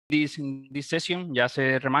this session, just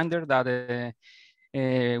a reminder that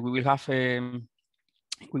we will have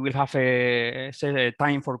a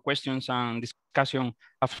time for questions and discussion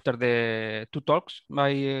after the two talks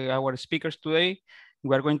by our speakers today.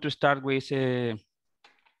 We are going to start with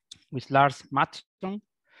Lars Mattsson,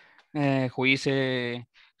 who is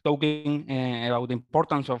talking about the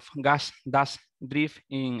importance of gas dust drift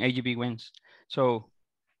in AGB winds. So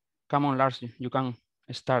come on, Lars, you can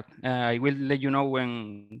start. I will let you know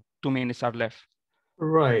when 2 minutes are left.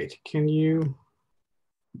 Right, can you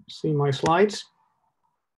see my slides?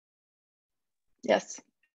 Yes.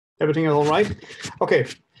 Everything is all right? Okay.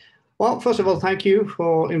 Well, first of all, thank you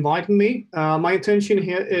for inviting me. My intention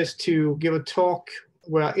here is to give a talk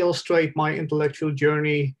where I illustrate my intellectual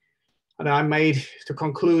journey that I made to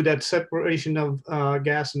conclude that separation of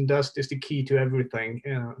gas and dust is the key to everything,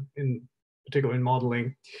 in particular in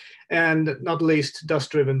modeling, and not least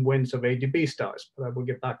dust-driven winds of AGB stars, but I will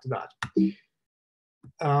get back to that.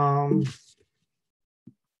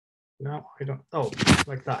 No, I don't, oh,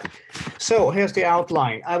 like that. So here's the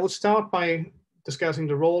outline. I will start by discussing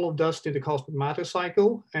the role of dust in the cosmic matter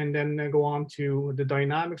cycle, and then go on to the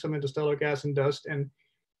dynamics of interstellar gas and dust. And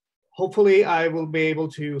hopefully I will be able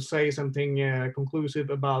to say something conclusive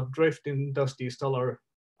about drift in dusty stellar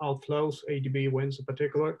outflows, AGB winds in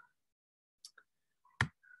particular.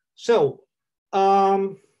 So,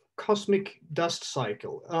 cosmic dust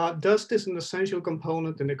cycle. Dust is an essential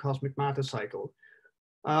component in the cosmic matter cycle.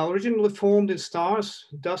 Originally formed in stars,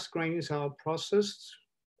 dust grains are processed,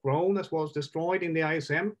 grown, as well as destroyed in the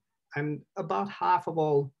ISM, and about half of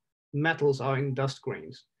all metals are in dust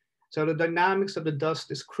grains. So the dynamics of the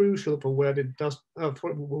dust is crucial for where the dust,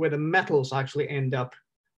 where the metals actually end up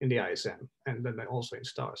in the ISM, and then also in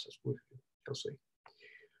stars, as we shall see.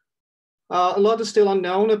 A lot is still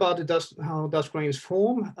unknown about the dust, how dust grains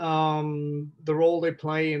form, the role they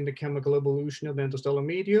play in the chemical evolution of the interstellar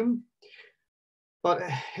medium. But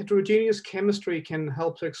heterogeneous chemistry can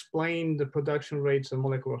help to explain the production rates of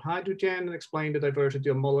molecular hydrogen and explain the diversity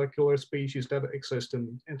of molecular species that exist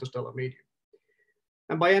in interstellar medium.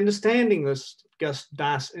 And by understanding this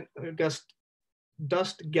dust-gas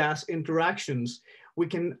interactions, we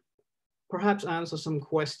can perhaps answer some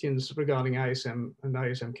questions regarding ISM and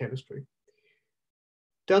ISM chemistry.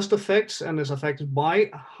 Dust affects and is affected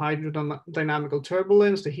by hydrodynamical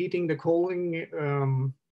turbulence, the heating, the cooling,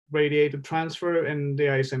 radiative transfer, and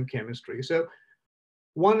the ISM chemistry. So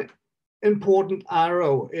one important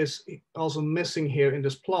arrow is also missing here in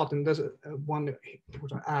this plot, and there's one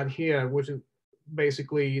which I add here, which is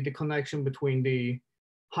basically the connection between the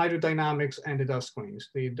hydrodynamics and the dust grains,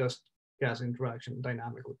 the dust-gas interaction,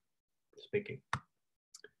 dynamically speaking.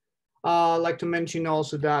 I'd like to mention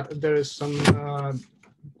also that there is some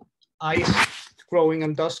ice growing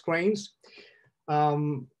on dust grains.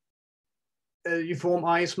 You form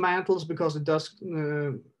ice mantles because the dust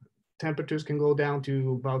temperatures can go down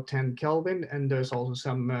to about 10 Kelvin, and there's also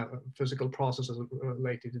some physical processes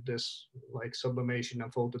related to this, like sublimation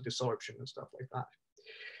and photodesorption and stuff like that.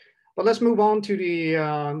 But let's move on to the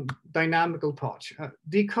dynamical part.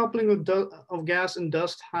 Decoupling of gas and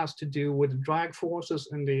dust has to do with drag forces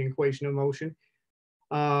and the equation of motion,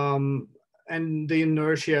 and the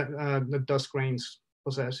inertia that dust grains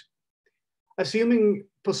possess. Assuming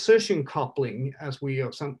position coupling, as we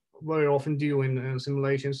very often do in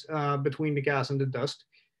simulations, between the gas and the dust,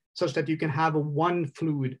 such that you can have a one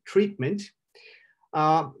fluid treatment,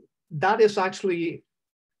 that is actually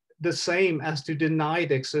the same as to deny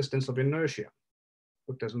the existence of inertia.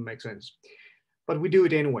 It doesn't make sense, but we do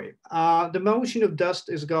it anyway. The motion of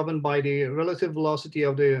dust is governed by the relative velocity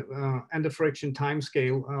of the and the friction time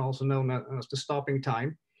scale, also known as the stopping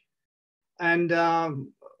time. And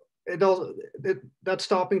that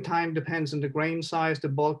stopping time depends on the grain size, the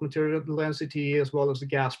bulk material density, as well as the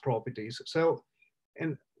gas properties. So,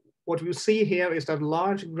 and what we see here is that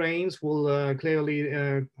large grains will clearly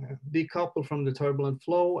decouple from the turbulent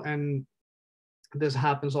flow, and this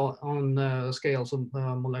happens on scales of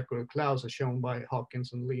molecular clouds, as shown by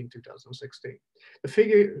Hopkins and Lee in 2016. The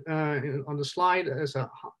figure on the slide is a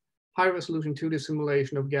high-resolution 2D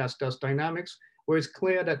simulation of gas-dust dynamics, where it's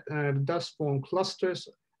clear that the dust form clusters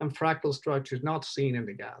and fractal structures not seen in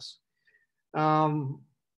the gas. The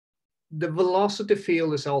velocity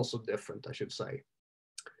field is also different, I should say.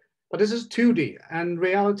 But this is 2D, and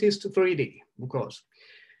reality is to 3D, of course.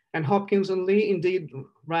 And Hopkins and Lee indeed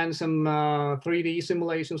ran some 3D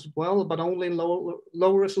simulations as well, but only in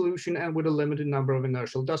low resolution and with a limited number of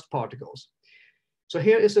inertial dust particles. So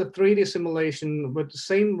here is a 3D simulation with the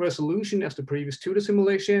same resolution as the previous 2D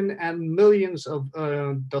simulation and millions of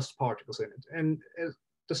dust particles in it. And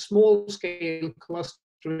the small scale cluster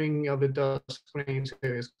clustering of the dust grains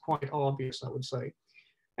here is quite obvious, I would say.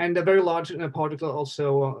 And the very large particles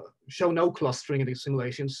also show no clustering in these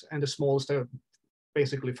simulations, and the smallest are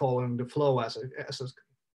basically following the flow as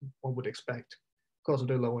one would expect because of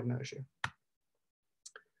the low inertia.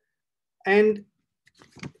 And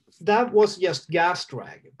that was just gas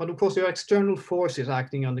drag, but of course there are external forces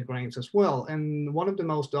acting on the grains as well. And one of the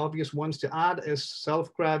most obvious ones to add is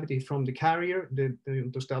self-gravity from the carrier, the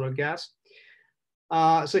interstellar gas.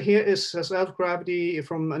 So here is self-gravity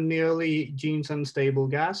from a nearly Jeans unstable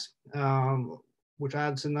gas, which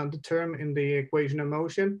adds another term in the equation of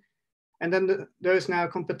motion. And then there is now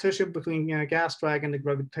competition between gas drag and the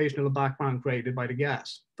gravitational background created by the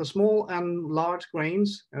gas. For small and large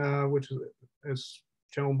grains, which is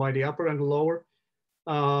shown by the upper and the lower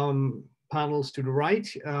panels to the right,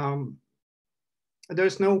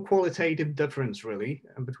 there's no qualitative difference really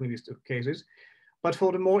between these two cases. But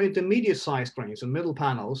for the more intermediate sized grains and middle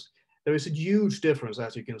panels, there is a huge difference,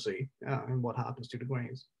 as you can see, in what happens to the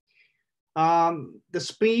grains. The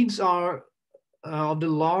speeds are of the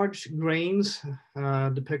large grains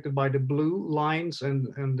depicted by the blue lines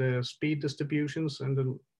and the speed distributions in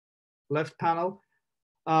the left panel.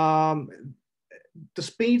 The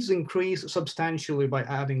speeds increase substantially by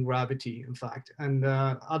adding gravity, in fact, and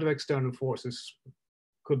other external forces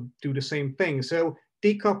could do the same thing. So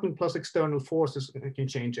decoupling plus external forces can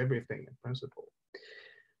change everything in principle.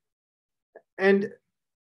 And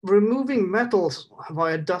removing metals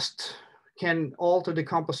via dust can alter the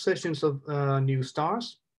compositions of new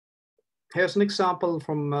stars. Here's an example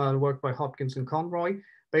from work by Hopkins and Conroy,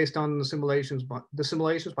 based on the simulations by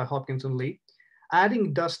Hopkins and Lee.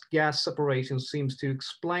 Adding dust-gas separation seems to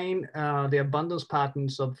explain the abundance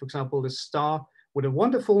patterns of, for example, this star with a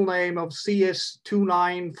wonderful name of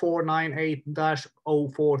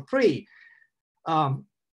CS29498-043.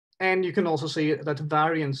 And you can also see that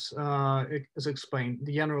variance is explained,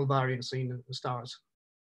 the general variance seen in the stars,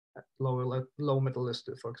 at low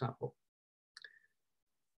metallicity, for example.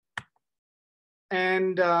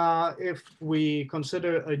 And if we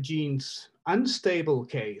consider a Jeans unstable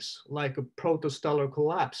case, like a protostellar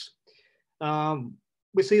collapse,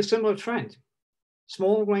 we see a similar trend.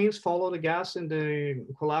 Small grains follow the gas in the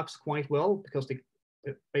collapse quite well because they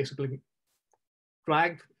basically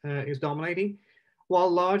drag is dominating, while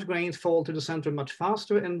large grains fall to the center much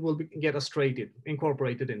faster and will get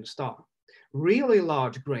incorporated in the star. Really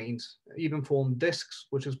large grains even form disks,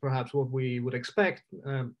 which is perhaps what we would expect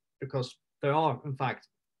because there are, in fact,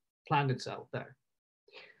 planets out there.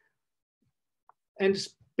 And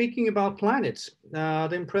speaking about planets,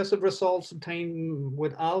 the impressive results obtained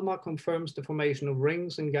with ALMA confirms the formation of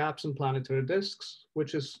rings and gaps in planetary disks,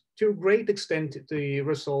 which is to a great extent the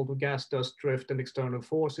result of gas dust drift and external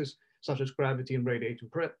forces, such as gravity and radiating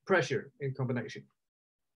pressure in combination.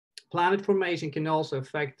 Planet formation can also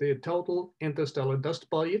affect the total interstellar dust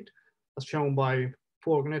budget, as shown by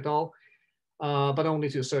Forgan et al., but only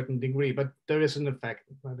to a certain degree. But there is an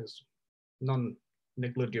effect that is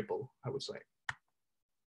non-negligible, I would say.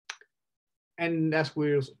 And as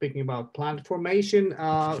we're speaking about planet formation,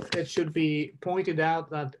 it should be pointed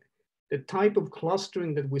out that the type of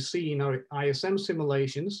clustering that we see in our ISM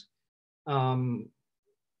simulations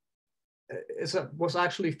was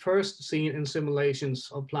actually first seen in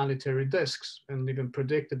simulations of planetary disks and even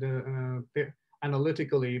predicted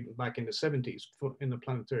analytically back in the 70s in the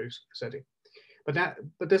planetary setting. But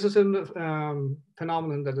this is a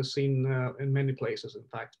phenomenon that is seen in many places, in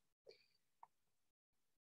fact.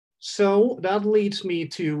 So that leads me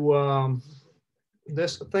to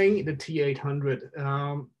this thing, the T800.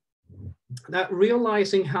 That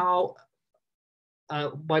realizing how,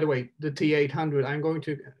 by the way, the T800, I'm going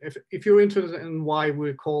to, if you're interested in why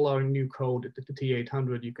we call our new code the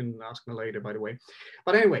T800, you can ask me later, by the way.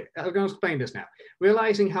 But anyway, I'm going to explain this now.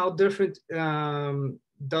 Realizing how different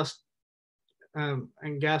dust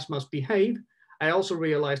and gas must behave, I also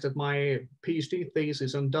realized that my PhD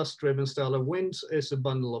thesis on dust-driven stellar winds is a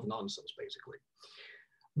bundle of nonsense, basically.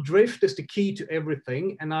 Drift is the key to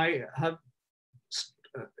everything, and I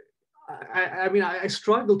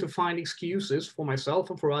struggled to find excuses for myself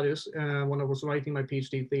and for others when I was writing my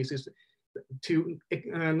PhD thesis to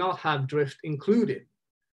not have drift included.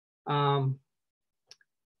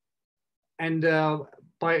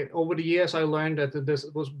 Over the years, I learned that this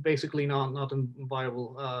was basically not a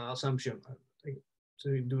viable assumption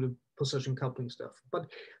to do the position coupling stuff. But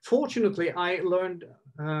fortunately, I learned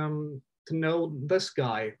to know this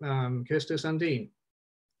guy, Christer Sandin,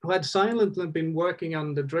 who had silently been working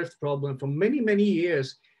on the drift problem for many, many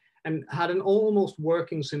years and had an almost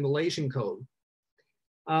working simulation code.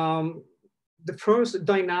 The first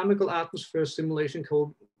dynamical atmosphere simulation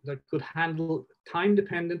code that could handle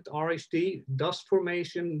time-dependent RHD, dust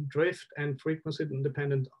formation, drift, and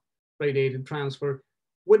frequency-independent radiated transfer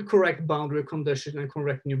with correct boundary condition and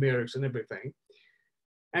correct numerics and everything.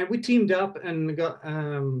 And we teamed up and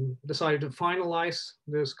decided to finalize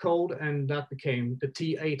this code, and that became the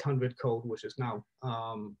T800 code, which is now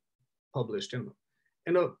published in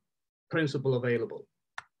a principle available.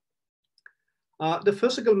 The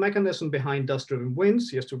physical mechanism behind dust-driven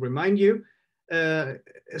winds, just to remind you,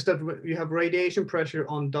 is that you have radiation pressure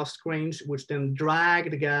on dust grains, which then drag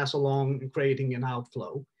the gas along, creating an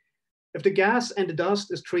outflow. If the gas and the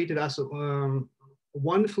dust is treated as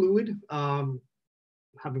one fluid,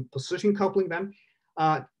 having position coupling them,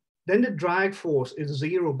 then the drag force is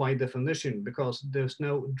zero by definition because there's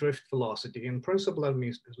no drift velocity. In principle, that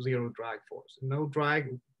means zero drag force. No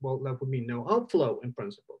drag, well, that would mean no outflow in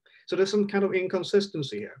principle. So there's some kind of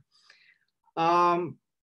inconsistency here. The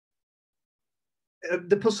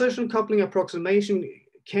position coupling approximation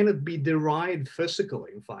cannot be derived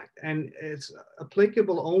physically, in fact, and it's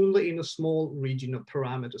applicable only in a small region of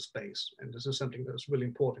parameter space. And this is something that's really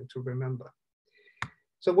important to remember.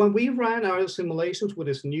 So when we ran our simulations with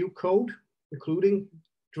this new code, including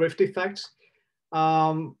drift effects,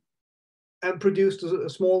 and produced a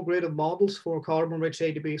small grid of models for carbon-rich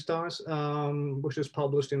ADB stars, which is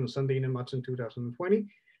published in Sandin and Mattsson 2020,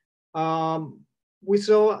 we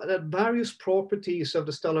saw that various properties of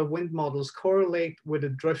the stellar wind models correlate with the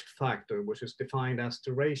drift factor, which is defined as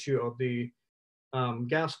the ratio of the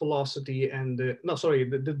gas velocity and the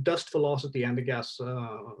dust velocity and the gas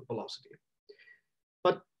velocity.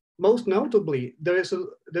 But most notably, there's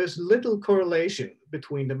little correlation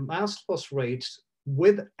between the mass loss rates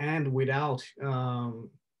with and without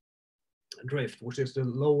drift, which is the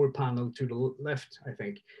lower panel to the left, I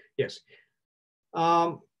think. Yes.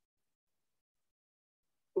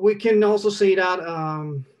 We can also see that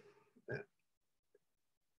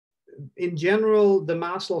in general, the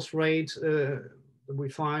mass loss rate we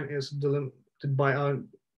find is limited by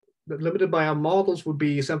our models would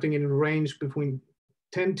be something in the range between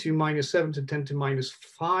 10 to -7 to 10 to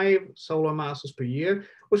 -5 solar masses per year,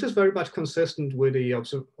 which is very much consistent with the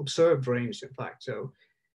observed range, in fact. So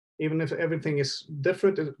even if everything is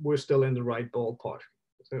different, we're still in the right ballpark,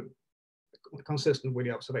 so consistent with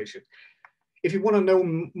the observation. If you want to know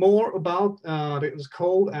more about this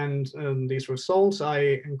code and these results,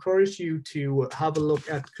 I encourage you to have a look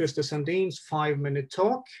at Krista Sandin's 5-minute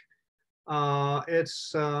talk.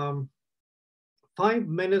 It's 5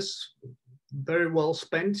 minutes very well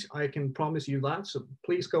spent, I can promise you that. So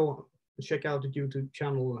please go check out the YouTube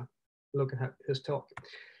channel, look at his talk.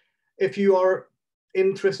 If you are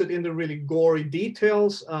interested in the really gory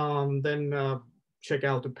details, then check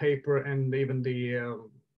out the paper and even the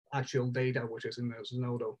actual data, which is in the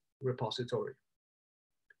Zenodo repository.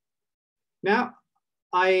 Now,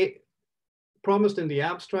 I promised in the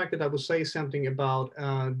abstract that I would say something about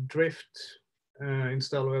drift in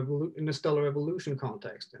the stellar evolution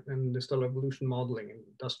context and the stellar evolution modeling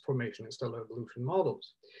and dust formation in stellar evolution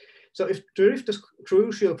models. So if drift is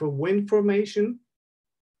crucial for wind formation,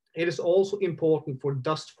 it is also important for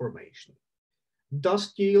dust formation.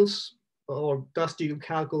 Dust yields, or dust yield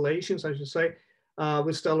calculations, I should say,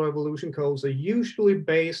 with stellar evolution codes are usually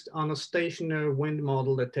based on a stationary wind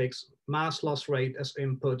model that takes mass loss rate as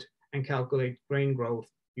input and calculate grain growth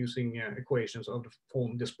using equations of the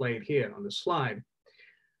form displayed here on the slide.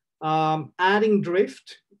 Adding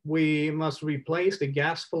drift, we must replace the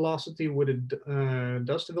gas velocity with a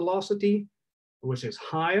dust velocity, which is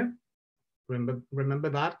higher. Remember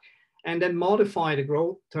that. And then modify the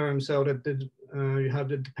growth term so that you have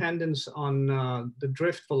the dependence on the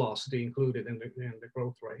drift velocity included in the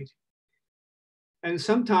growth rate. And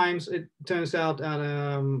sometimes it turns out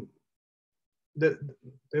that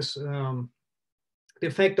the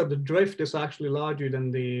effect of the drift is actually larger than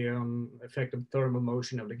the effect of thermal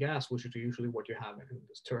motion of the gas, which is usually what you have in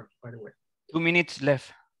this term, by the way. 2 minutes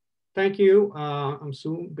left. Thank you. I'm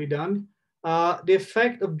soon be done. The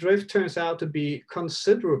effect of drift turns out to be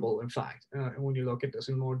considerable, in fact, when you look at this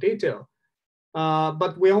in more detail.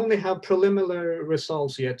 But we only have preliminary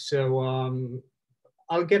results yet, so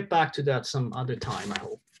I'll get back to that some other time, I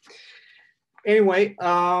hope. Anyway,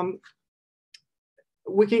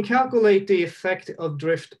 we can calculate the effect of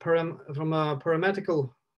drift from a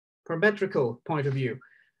parametrical point of view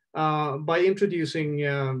by introducing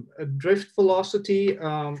a drift velocity,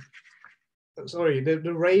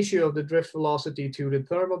 the ratio of the drift velocity to the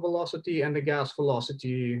thermal velocity and the gas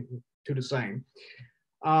velocity to the same.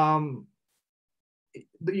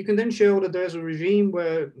 You can then show that there's a regime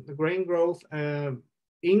where the grain growth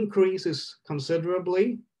increases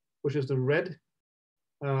considerably, which is the red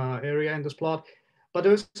area in this plot. But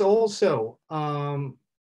there's also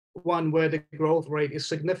one where the growth rate is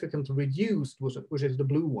significantly reduced, which is the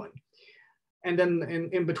blue one. And then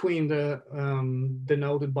in between the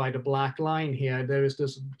denoted by the black line here, there is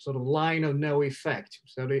this sort of line of no effect.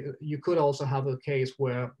 So you could also have a case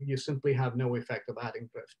where you simply have no effect of adding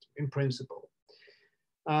drift in principle.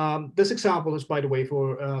 This example is, by the way,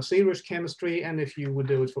 for sea-rich chemistry, and if you would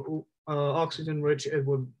do it for oxygen-rich, it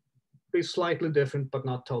would be slightly different, but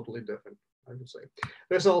not totally different, I would say.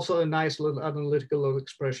 There's also a nice little analytical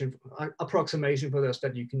expression, approximation for this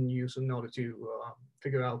that you can use in order to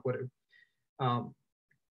figure out whether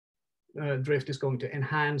drift is going to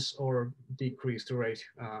enhance or decrease the rate,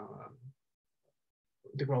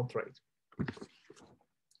 the growth rate.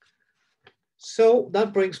 So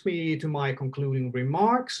that brings me to my concluding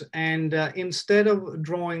remarks. And instead of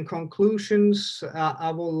drawing conclusions,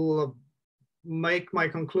 I will make my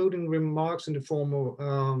concluding remarks in the form of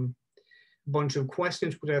a bunch of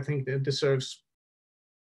questions, which I think that deserves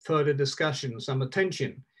further discussion, some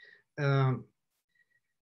attention. In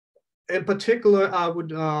particular, I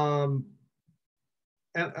would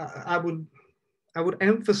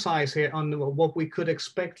emphasize here on what we could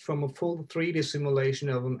expect from a full 3D simulation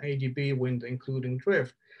of an AGB wind, including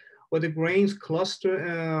drift, where the grains cluster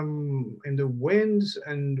in the winds,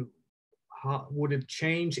 and how would it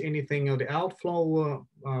change anything of the outflow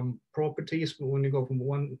properties when you go from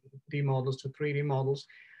 1D models to 3D models.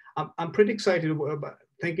 I'm pretty excited about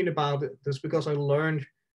thinking about this because I learned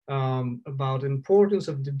about the importance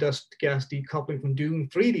of the dust gas decoupling from doing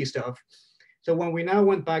 3D stuff. So when we now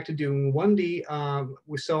went back to doing 1D,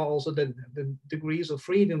 we saw also that the degrees of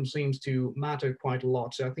freedom seems to matter quite a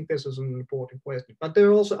lot. So I think this is an important question. But there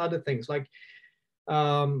are also other things like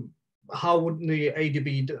how would the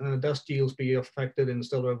AGB dust yields be affected in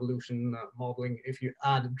stellar evolution modeling if you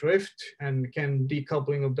add drift, and can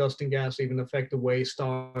decoupling of dust and gas even affect the way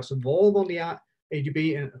stars evolve on the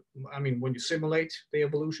AGB? And I mean, when you simulate the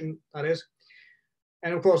evolution, that is.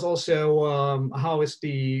 And of course, also, how is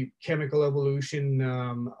the chemical evolution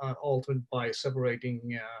altered by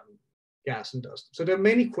separating gas and dust? So there are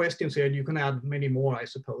many questions here. You can add many more, I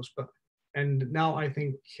suppose. And now I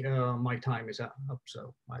think my time is up,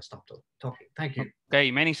 so I stop talking. Thank you. Okay,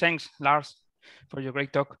 many thanks, Lars, for your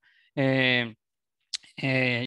great talk.